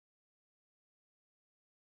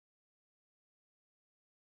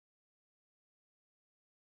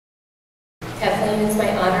Kathleen, it's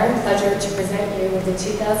my honor and pleasure to present you with the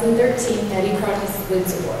 2013 Nettie Cronise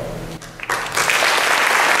Lutes Award.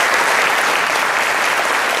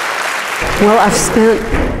 Well, I've spent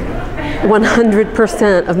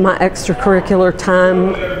 100% of my extracurricular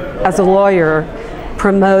time as a lawyer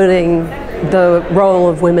promoting the role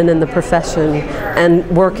of women in the profession and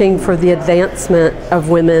working for the advancement of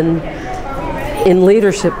women in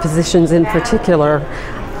leadership positions in particular.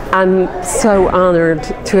 I'm so honored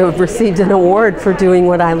to have received an award for doing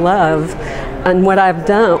what I love. And what I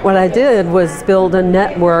did was build a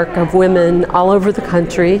network of women all over the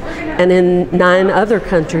country and in 9 other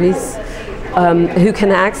countries who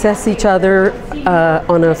can access each other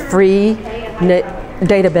on a free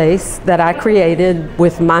database that I created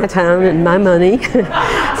with my time and my money.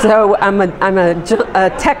 So I'm a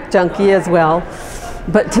tech junkie as well.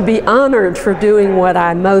 But to be honored for doing what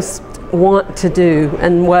I most want to do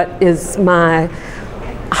and what is my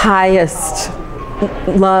highest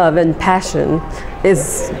love and passion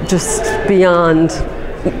is just beyond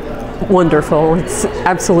wonderful. It's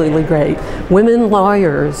absolutely great. Women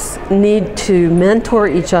lawyers need to mentor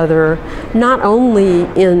each other not only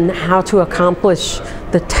in how to accomplish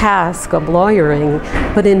the task of lawyering,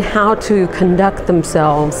 but in how to conduct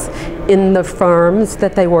themselves in the firms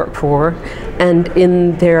that they work for and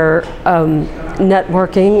in their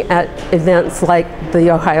networking at events like the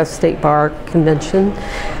Ohio State Bar Convention,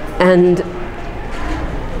 and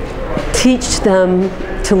teach them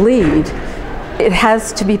to lead. It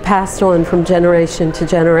has to be passed on from generation to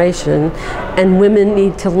generation, and women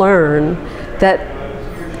need to learn that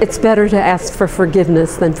it's better to ask for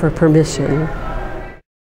forgiveness than for permission.